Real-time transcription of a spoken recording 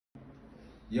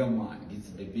Yeah, man, this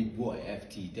is the big boy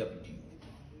FTW.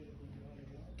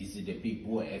 This is the big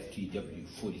boy FTW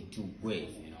 42 ways,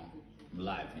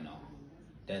 life,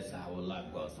 That's how life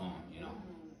goes on.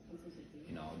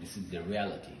 This is the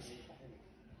realities.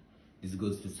 This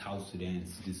goes to South Sudan,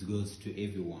 this goes to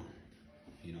everyone,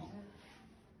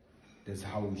 That's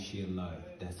how we share life,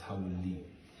 that's how we live,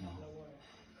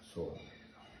 So,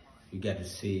 you got to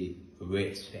say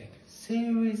respect.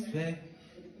 Say respect.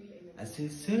 I say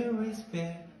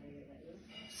respect.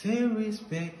 Say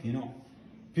respect,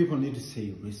 People need to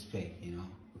say respect,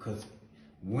 because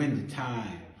when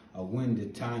the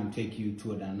time take you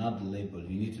to another level,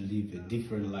 you need to live a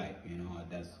different life,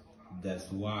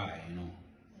 That's why,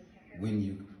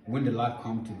 when the life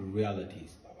comes to the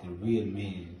realities, the real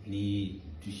man need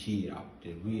to cheer up.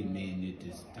 The real man need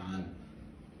to stand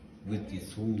with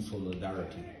his full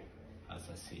solidarity. As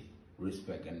I say,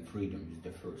 respect and freedom is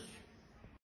the first.